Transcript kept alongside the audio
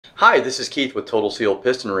Hi, this is Keith with Total Seal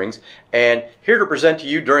Piston Rings, and here to present to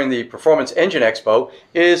you during the Performance Engine Expo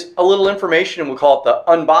is a little information, and we'll call it the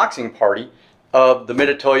unboxing party of the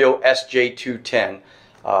Mitutoyo SJ-210.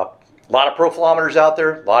 A lot of profilometers out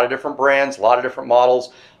there, a lot of different brands, a lot of different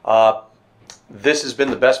models. This has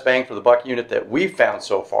been the best bang for the buck unit that we've found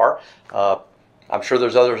so far. I'm sure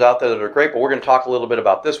there's others out there that are great, but we're going to talk a little bit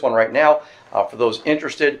about this one right now. For those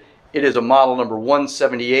interested, it is a model number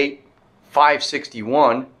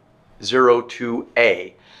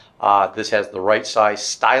 178-561-02A. This has the right size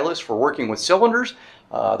stylus for working with cylinders.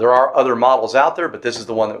 There are other models out there, but this is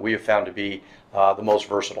the one that we have found to be the most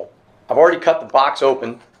versatile. I've already cut the box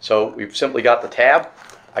open, so we've simply got the tab.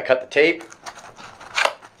 I cut the tape,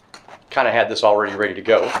 kind of had this already ready to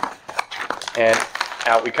go, and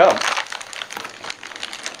out we come.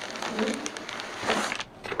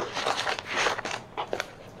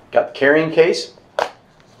 Got the carrying case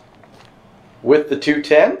with the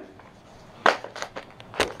 210.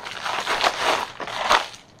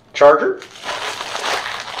 Charger,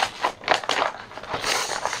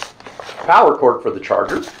 power cord for the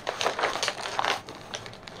charger.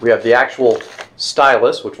 We have the actual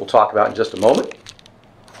stylus, which we'll talk about in just a moment.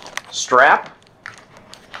 Strap,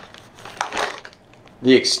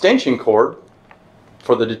 the extension cord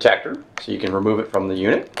for the detector, so you can remove it from the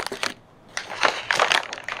unit.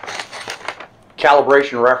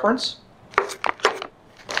 Calibration reference,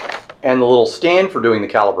 and the little stand for doing the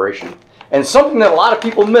calibration. And something that a lot of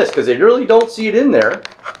people miss, because they really don't see it in there,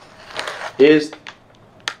 is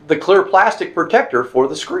the clear plastic protector for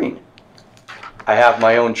the screen. I have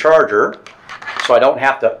my own charger, so I don't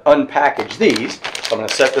have to unpackage these. So I'm going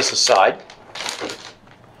to set this aside.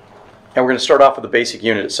 And we're going to start off with the basic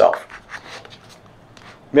unit itself.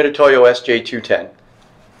 Mitutoyo SJ-210.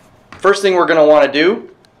 First thing we're going to want to do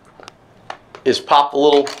is pop the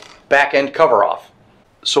little back end cover off.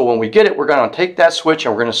 So when we get it, we're going to take that switch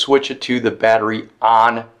and we're going to switch it to the battery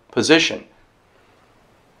on position.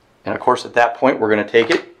 And of course at that point we're going to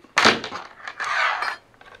take it,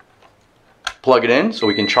 plug it in so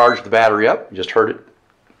we can charge the battery up. You just heard it.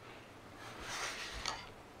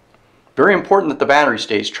 Very important that the battery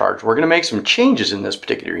stays charged. We're going to make some changes in this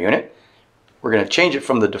particular unit. We're going to change it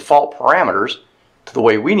from the default parameters to the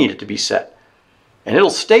way we need it to be set. And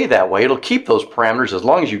it'll stay that way. It'll keep those parameters as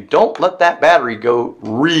long as you don't let that battery go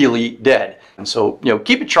really dead. And so,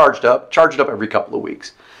 keep it charged up. Charge it up every couple of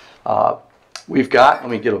weeks. We've got,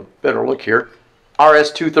 let me get a better look here,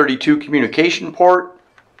 RS-232 communication port,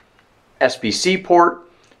 SBC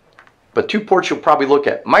port, but two ports you'll probably look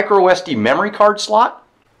at. Micro SD memory card slot,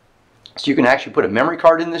 so you can actually put a memory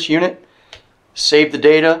card in this unit, save the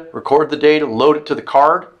data, record the data, load it to the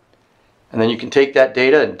card, and then you can take that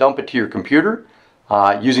data and dump it to your computer.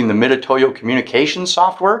 Using the Mitutoyo communication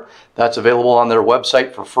software that's available on their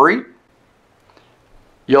website for free.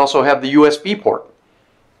 You also have the USB port.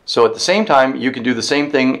 So at the same time, you can do the same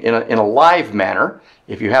thing in a live manner.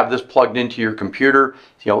 If you have this plugged into your computer,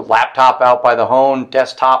 laptop out by the home,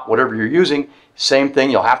 desktop, whatever you're using, same thing.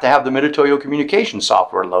 You'll have to have the Mitutoyo communication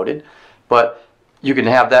software loaded, but you can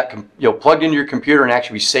have that plugged into your computer and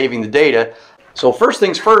actually be saving the data. So first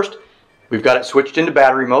things first, we've got it switched into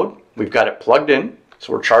battery mode. We've got it plugged in.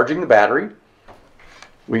 So we're charging the battery.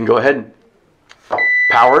 We can go ahead and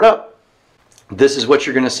power it up. This is what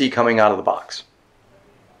you're going to see coming out of the box.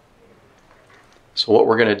 So what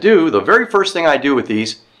we're going to do, the very first thing I do with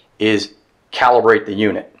these is calibrate the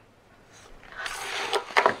unit.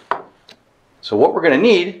 So what we're going to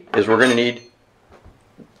need is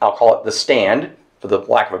I'll call it the stand, for the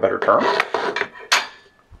lack of a better term.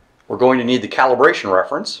 We're going to need the calibration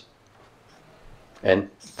reference.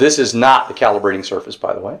 And this is not the calibrating surface,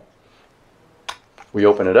 by the way. We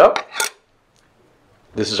open it up.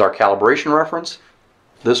 This is our calibration reference.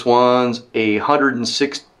 This one's a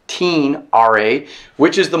 116 RA,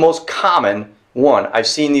 which is the most common one. I've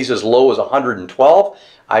seen these as low as 112.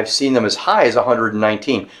 I've seen them as high as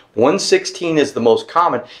 119. 116 is the most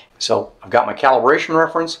common. So I've got my calibration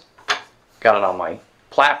reference, got it on my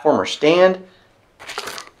platform or stand.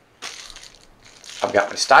 I've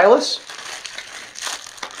got my stylus,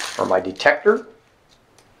 or my detector,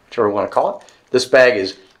 whichever you want to call it. This bag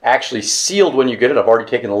is actually sealed when you get it. I've already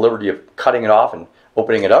taken the liberty of cutting it off and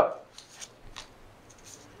opening it up.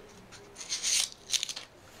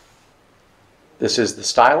 This is the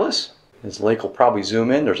stylus. As Lake will probably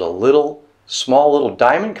zoom in, there's a small little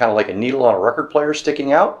diamond, kind of like a needle on a record player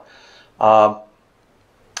sticking out. I'll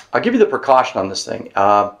give you the precaution on this thing.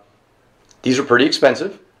 These are pretty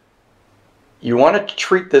expensive. You want to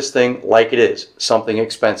treat this thing like it is, something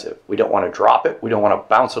expensive. We don't want to drop it. We don't want to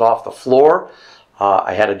bounce it off the floor.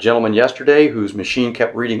 I had a gentleman yesterday whose machine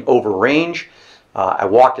kept reading over range. I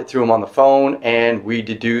walked it through him on the phone and we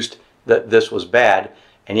deduced that this was bad,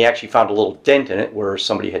 and he actually found a little dent in it where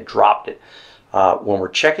somebody had dropped it. When we're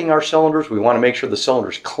checking our cylinders, we want to make sure the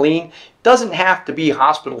cylinder's clean. It doesn't have to be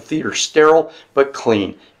hospital theater sterile, but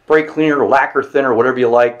clean. Brake cleaner, lacquer thinner, whatever you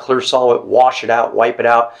like, clear solvent, wash it out, wipe it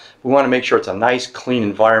out. We want to make sure it's a nice, clean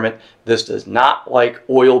environment. This does not like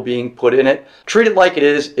oil being put in it. Treat it like it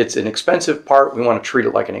is. It's an expensive part. We want to treat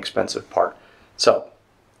it like an expensive part. So,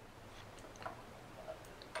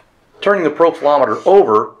 turning the profilometer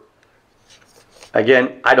over,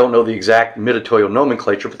 again, I don't know the exact Mitutoyo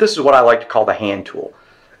nomenclature, but this is what I like to call the hand tool.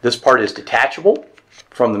 This part is detachable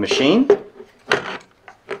from the machine.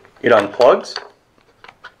 It unplugs.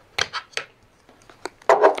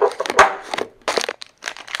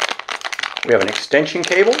 We have an extension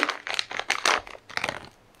cable.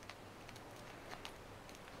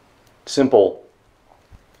 Simple,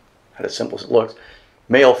 not as simple as it looks.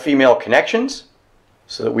 Male-female connections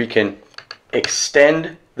so that we can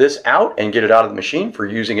extend this out and get it out of the machine for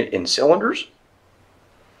using it in cylinders.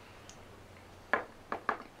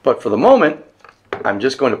 But for the moment, I'm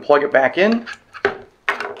just going to plug it back in.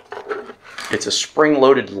 It's a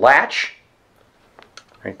spring-loaded latch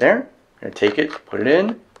right there. I'm going to take it, put it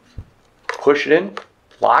in, push it in,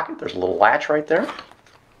 lock it. There's a little latch right there.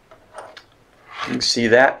 You can see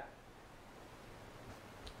that.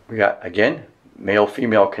 We got, again,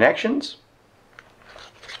 male-female connections.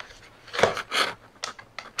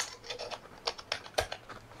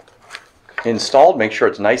 Installed, make sure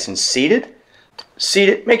it's nice and seated. Seat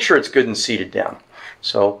it, make sure it's good and seated down.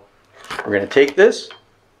 So we're going to take this,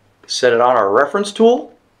 set it on our reference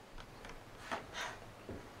tool,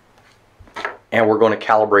 and we're going to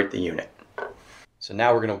calibrate the unit. So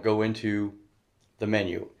now we're going to go into the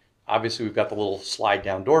menu. Obviously we've got the little slide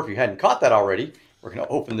down door. If you hadn't caught that already, we're going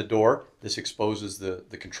to open the door. This exposes the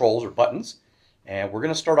controls or buttons. And we're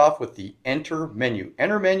going to start off with the enter menu.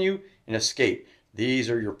 Enter menu and escape. These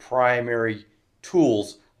are your primary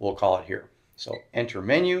tools, we'll call it here. So enter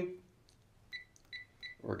menu.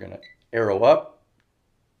 We're going to arrow up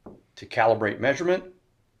to calibrate measurement.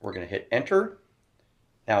 We're going to hit enter.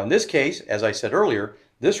 Now in this case, as I said earlier,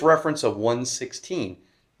 this reference of 116,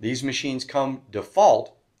 these machines come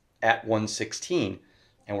default at 116,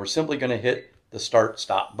 and we're simply going to hit the start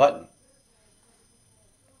stop button.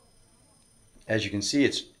 As you can see,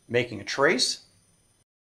 it's making a trace.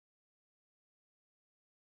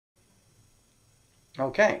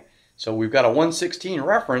 Okay, so we've got a 116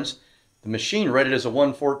 reference. The machine read it as a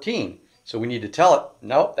 114. So we need to tell it,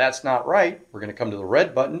 nope, that's not right. We're going to come to the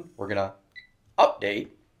red button. We're going to update.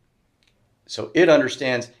 So it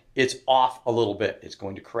understands it's off a little bit. It's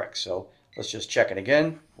going to correct. So let's just check it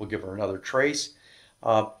again. We'll give her another trace.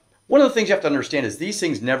 One of the things you have to understand is these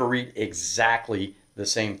things never read exactly the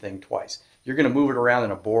same thing twice. You're going to move it around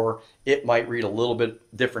in a bore. It might read a little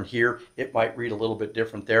bit different here. It might read a little bit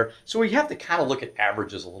different there. So we have to kind of look at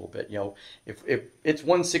averages a little bit. You know, if it's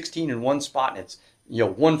 116 in one spot and it's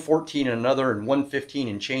 114 in another and 115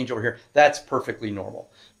 and change over here, that's perfectly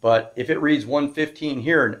normal. But if it reads 115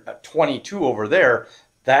 here and 22 over there,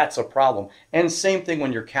 that's a problem. And same thing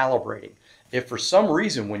when you're calibrating. If for some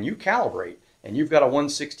reason when you calibrate and you've got a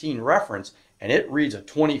 116 reference and it reads a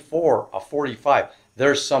 24, a 45,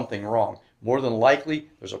 there's something wrong. More than likely,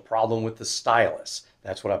 there's a problem with the stylus.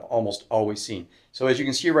 That's what I've almost always seen. So as you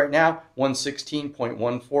can see right now, 116.14,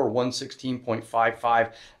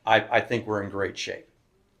 116.55, I think we're in great shape.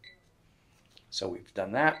 So we've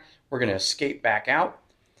done that. We're going to escape back out.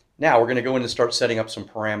 Now we're going to go in and start setting up some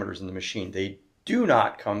parameters in the machine. They do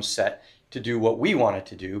not come set to do what we want it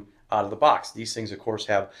to do out of the box. These things, of course,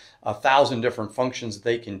 have 1,000 different functions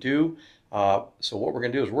they can do. So what we're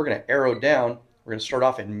going to do is we're going to arrow down. We're going to start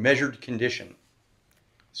off in measured condition.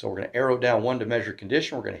 So we're going to arrow down one to measured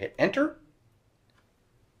condition. We're going to hit enter.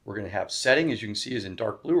 We're going to have setting, as you can see, is in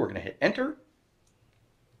dark blue. We're going to hit enter.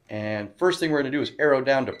 And first thing we're going to do is arrow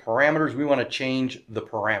down to parameters. We want to change the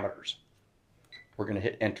parameters. We're going to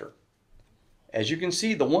hit enter. As you can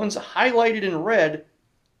see, the ones highlighted in red,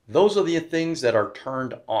 those are the things that are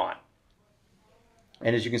turned on.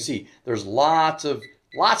 And as you can see, there's lots of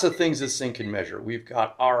things this thing can measure. We've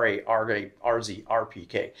got RA, RZ,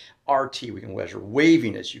 RPK, RT. We can measure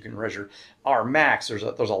waviness. You can measure R max. There's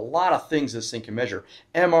a lot of things this thing can measure.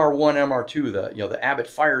 MR1, MR2, the Abbott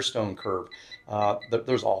Firestone curve.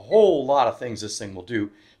 There's a whole lot of things this thing will do.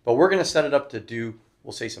 But we're going to set it up to do,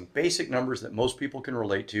 we'll say, some basic numbers that most people can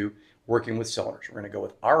relate to working with cylinders. We're going to go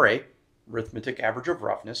with RA, arithmetic average of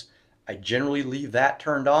roughness. I generally leave that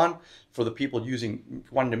turned on for the people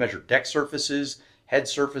wanting to measure deck surfaces, head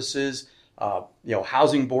surfaces,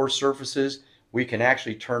 housing board surfaces, we can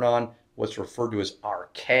actually turn on what's referred to as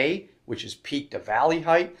RK, which is peak to valley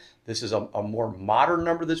height. This is a more modern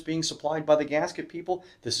number that's being supplied by the gasket people.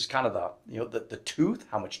 This is kind of the tooth,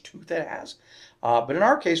 how much tooth it has. But in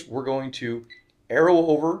our case, we're going to arrow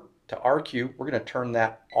over to RQ. We're going to turn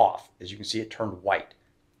that off. As you can see, it turned white.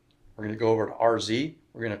 We're going to go over to RZ.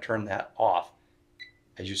 We're going to turn that off.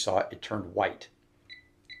 As you saw, it turned white.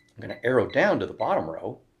 I'm going to arrow down to the bottom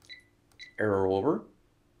row, arrow over,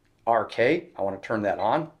 RK, I want to turn that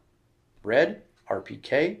on, red,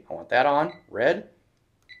 RPK, I want that on, red,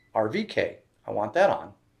 RVK, I want that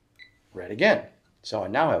on, red again. So I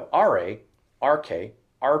now have RA, RK,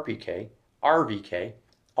 RPK, RVK,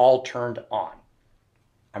 all turned on.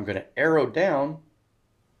 I'm going to arrow down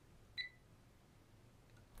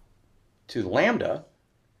to lambda,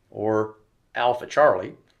 or Alpha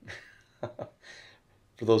Charlie.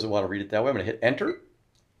 For those that want to read it that way, I'm going to hit enter,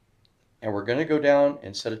 and we're going to go down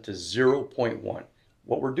and set it to 0.1.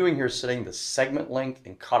 What we're doing here is setting the segment length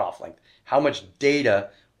and cutoff length, how much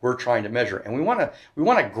data we're trying to measure, and we want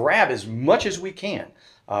to grab as much as we can.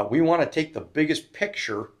 We want to take the biggest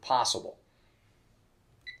picture possible.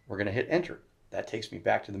 We're going to hit enter. That takes me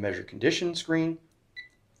back to the measure condition screen.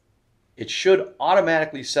 It should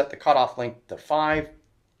automatically set the cutoff length to 5.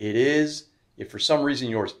 It is. If for some reason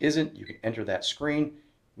yours isn't, you can enter that screen.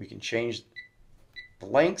 We can change the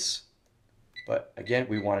lengths, but again,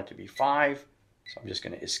 we want it to be 5. So I'm just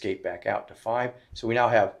going to escape back out to 5. So we now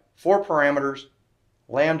have 4 parameters,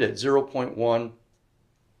 lambda at 0.1,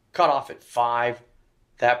 cutoff at 5.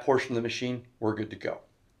 That portion of the machine, we're good to go.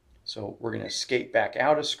 So we're going to escape back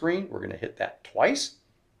out of screen. We're going to hit that twice.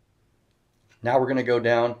 Now we're going to go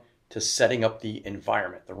down to setting up the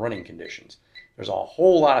environment, the running conditions. There's a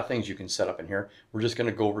whole lot of things you can set up in here. We're just going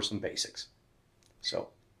to go over some basics. So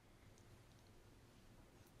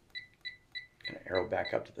I'm going to arrow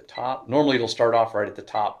back up to the top. Normally it'll start off right at the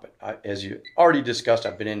top, but as you already discussed,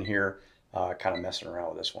 I've been in here kind of messing around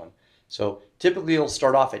with this one. So typically it'll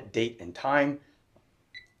start off at date and time.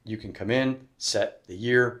 You can come in, set the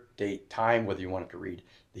year, date, time, whether you want it to read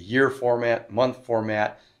the year format, month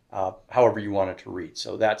format, however you want it to read.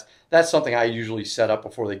 So that's something I usually set up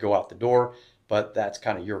before they go out the door, but that's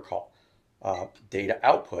kind of your call. Data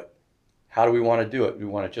output. How do we want to do it? We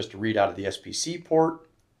want it just to read out of the SPC port,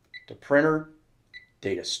 to printer,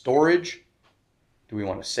 data storage. Do we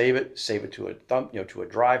want to save it? Save it to a to a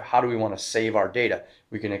drive. How do we want to save our data?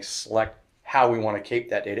 We can select how we want to keep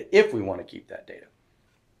that data if we want to keep that data.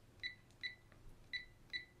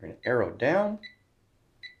 We're going to arrow down.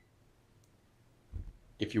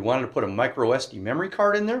 If you wanted to put a micro SD memory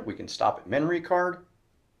card in there, we can stop at memory card.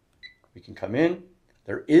 We can come in.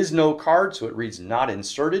 There is no card, so it reads not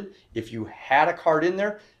inserted. If you had a card in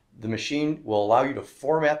there, the machine will allow you to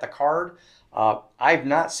format the card. I've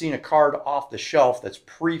not seen a card off the shelf that's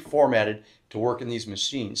pre-formatted to work in these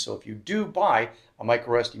machines. So if you do buy a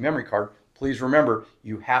micro SD memory card, please remember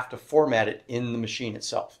you have to format it in the machine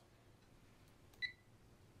itself.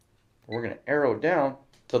 We're going to arrow down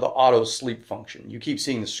to the auto sleep function. You keep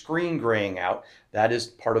seeing the screen graying out. That is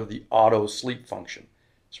part of the auto sleep function.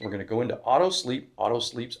 So we're going to go into auto sleep. Auto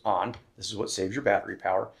sleep's on. This is what saves your battery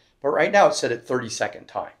power. But right now it's set at 30-second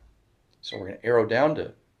time. So we're going to arrow down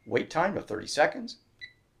to wait time of 30 seconds.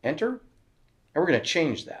 Enter. And we're going to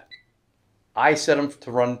change that. I set them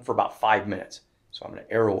to run for about 5 minutes. So I'm going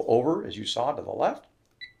to arrow over, as you saw, to the left,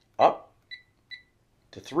 up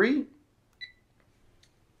to 3.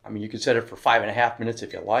 I mean, you could set it for 5.5 minutes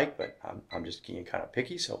if you like, but I'm just being kind of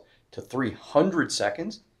picky. So to 300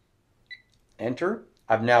 seconds, enter.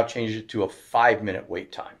 I've now changed it to a 5-minute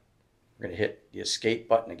wait time. We're going to hit the escape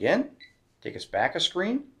button again, take us back a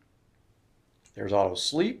screen. There's auto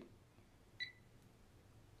sleep.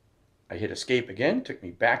 I hit escape again, took me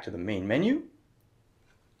back to the main menu.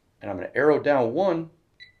 And I'm going to arrow down 1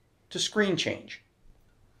 to screen change.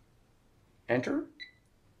 Enter.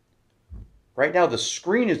 Right now the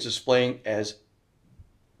screen is displaying as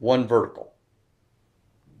 1 vertical.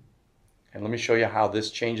 And let me show you how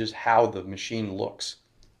this changes how the machine looks.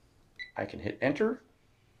 I can hit enter,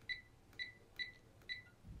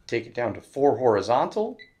 take it down to 4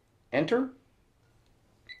 horizontal, enter,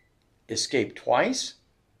 escape twice,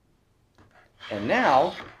 and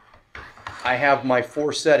now I have my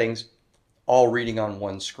 4 settings all reading on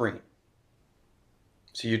 1 screen.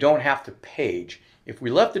 So you don't have to page. If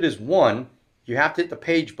we left it as 1, you have to hit the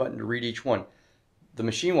page button to read each one. The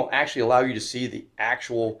machine will actually allow you to see the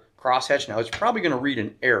actual crosshatch. Now it's probably going to read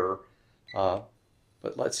an error,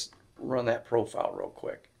 but let's run that profile real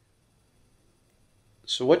quick.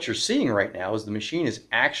 So what you're seeing right now is the machine is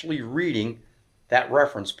actually reading that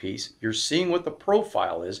reference piece. You're seeing what the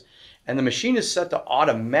profile is, and the machine is set to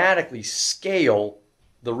automatically scale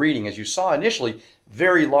the reading. As you saw initially,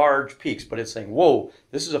 very large peaks, but it's saying, whoa,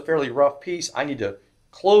 this is a fairly rough piece. I need to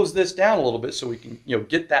close this down a little bit so we can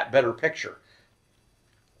get that better picture.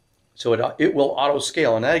 So it will auto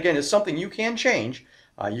scale, and that again is something you can change.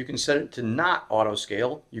 You can set it to not auto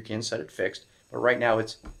scale. You can set it fixed, but right now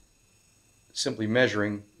it's simply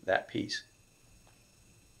measuring that piece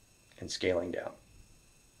and scaling down.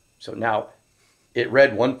 So now it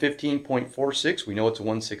read 115.46. We know it's a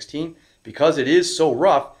 116. Because it is so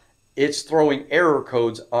rough, it's throwing error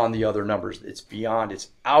codes on the other numbers. It's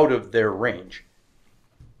out of their range.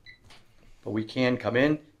 But we can come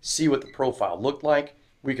in, see what the profile looked like.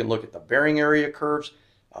 We can look at the bearing area curves,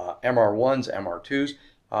 MR1s, MR2s.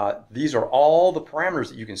 These are all the parameters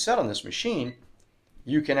that you can set on this machine.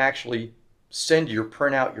 You can actually send your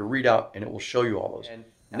printout, your readout, and it will show you all those. And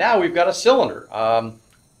now we've got a cylinder.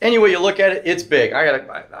 Any way you look at it, it's big.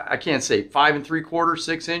 I can't say 5 3/4,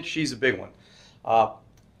 6 inch. She's a big one.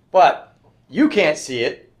 But you can't see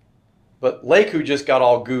it. But Lake, who just got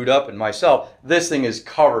all gooed up, and myself, this thing is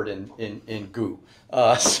covered in goo.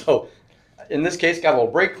 So in this case, got a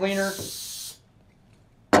little brake cleaner.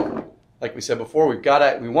 Like we said before, we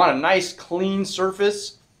want a nice clean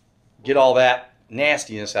surface. Get all that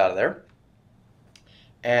nastiness out of there.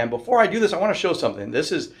 And before I do this, I want to show something.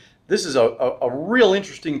 This is a real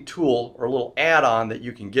interesting tool, or a little add-on that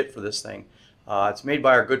you can get for this thing. It's made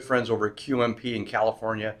by our good friends over at QMP in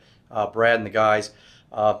California, Brad and the guys.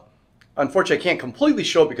 Unfortunately, I can't completely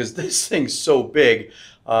show it because this thing's so big.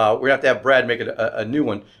 We're going to have Brad make it a new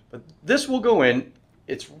one. But this will go in.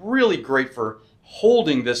 It's really great for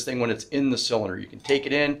holding this thing when it's in the cylinder. You can take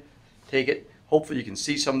it in, take it. Hopefully you can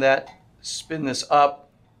see some of that. Spin this up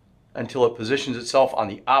until it positions itself on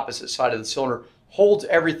the opposite side of the cylinder. Holds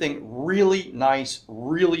everything really nice,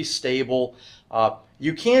 really stable.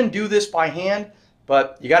 You can do this by hand,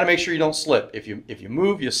 but you got to make sure you don't slip. If you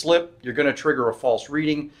move, you slip, you're going to trigger a false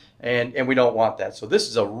reading, and we don't want that. So this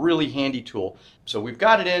is a really handy tool. So we've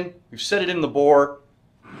got it in, we've set it in the bore,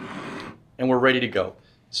 and we're ready to go.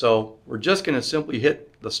 So we're just going to simply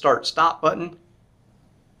hit the start-stop button.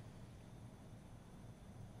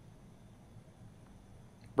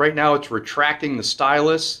 Right now it's retracting the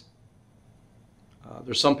stylus.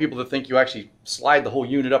 There's some people that think you actually slide the whole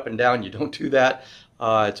unit up and down. You don't do that.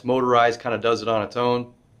 It's motorized, kind of does it on its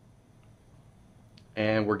own.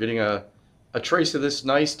 And we're getting a trace of this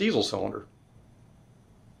nice diesel cylinder.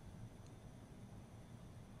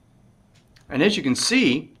 And as you can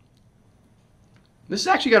see, this has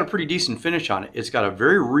actually got a pretty decent finish on it. It's got a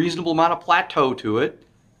very reasonable amount of plateau to it.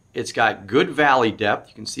 It's got good valley depth.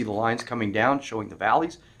 You can see the lines coming down showing the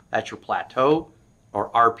valleys. That's your plateau, or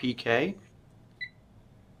RPK.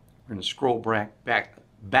 We're going to scroll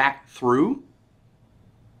back through.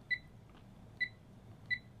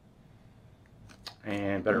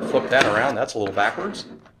 And better flip that around. That's a little backwards.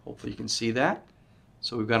 Hopefully you can see that.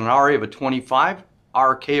 So we've got an RA of a 25,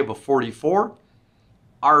 RK of a 44,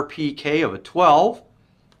 RPK of a 12.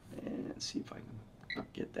 And let's see if I can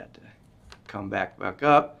get that to come back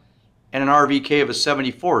up. And an RVK of a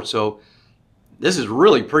 74. So this is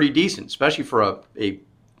really pretty decent, especially for a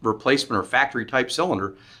replacement or factory type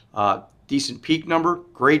cylinder. Decent peak number,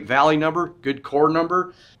 great valley number, good core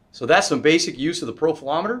number. So that's some basic use of the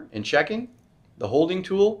profilometer in checking the holding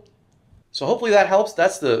tool. So hopefully that helps.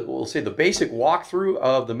 That's we'll say the basic walkthrough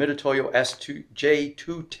of the Mitutoyo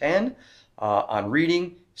SJ-210 on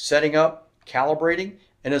reading, setting up, calibrating.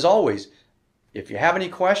 And as always, if you have any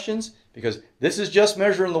questions, because this is just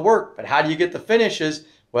measuring the work, but how do you get the finishes?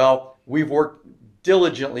 Well, we've worked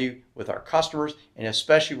diligently with our customers, and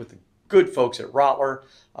especially with the good folks at Rottler.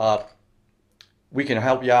 We can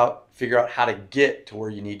help you out, figure out how to get to where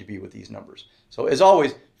you need to be with these numbers. So as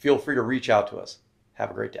always, feel free to reach out to us.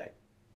 Have a great day.